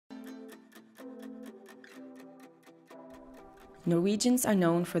Norwegians are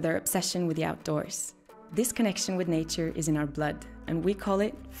known for their obsession with the outdoors. This connection with nature is in our blood, and we call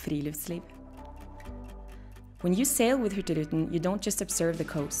it friluftsliv. When you sail with Hurtigruten, you don't just observe the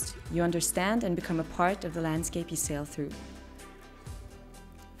coast, you understand and become a part of the landscape you sail through.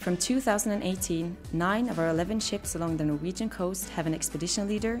 From 2018, 9 of our 11 ships along the Norwegian coast have an expedition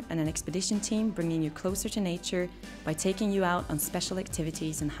leader and an expedition team bringing you closer to nature by taking you out on special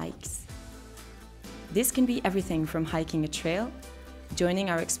activities and hikes. This can be everything from hiking a trail, joining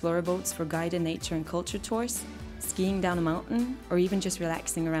our explorer boats for guided nature and culture tours, skiing down a mountain, or even just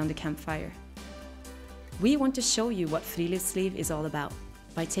relaxing around a campfire. We want to show you what friluftsliv is all about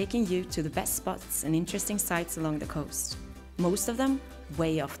by taking you to the best spots and interesting sites along the coast, most of them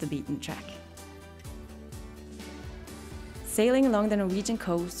way off the beaten track. Sailing along the Norwegian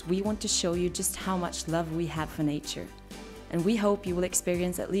coast, we want to show you just how much love we have for nature, and we hope you will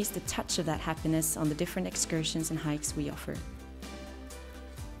experience at least a touch of that happiness on the different excursions and hikes we offer.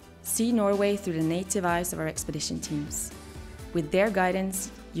 See Norway through the native eyes of our expedition teams. With their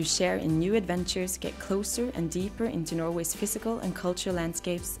guidance, you share in new adventures, get closer and deeper into Norway's physical and cultural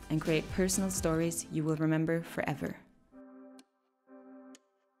landscapes, and create personal stories you will remember forever.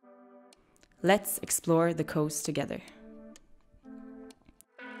 Let's explore the coast together.